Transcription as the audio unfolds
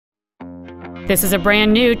This is a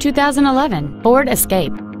brand new 2011 Ford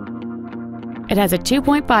Escape. It has a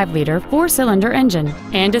 2.5-liter four-cylinder engine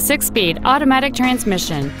and a 6-speed automatic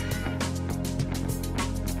transmission.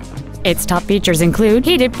 Its top features include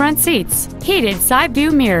heated front seats, heated side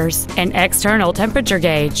view mirrors, an external temperature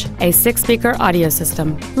gauge, a 6-speaker audio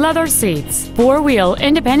system, leather seats, 4-wheel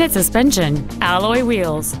independent suspension, alloy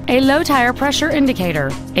wheels, a low tire pressure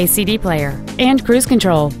indicator, a CD player, and cruise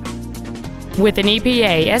control. With an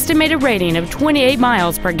EPA estimated rating of 28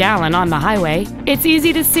 miles per gallon on the highway, it's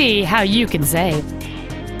easy to see how you can save.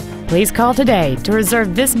 Please call today to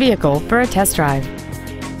reserve this vehicle for a test drive.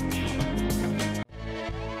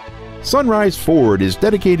 Sunrise Ford is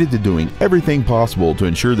dedicated to doing everything possible to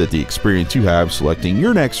ensure that the experience you have selecting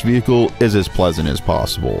your next vehicle is as pleasant as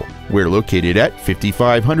possible. We're located at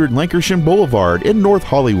 5500 Lankershim Boulevard in North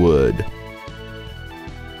Hollywood.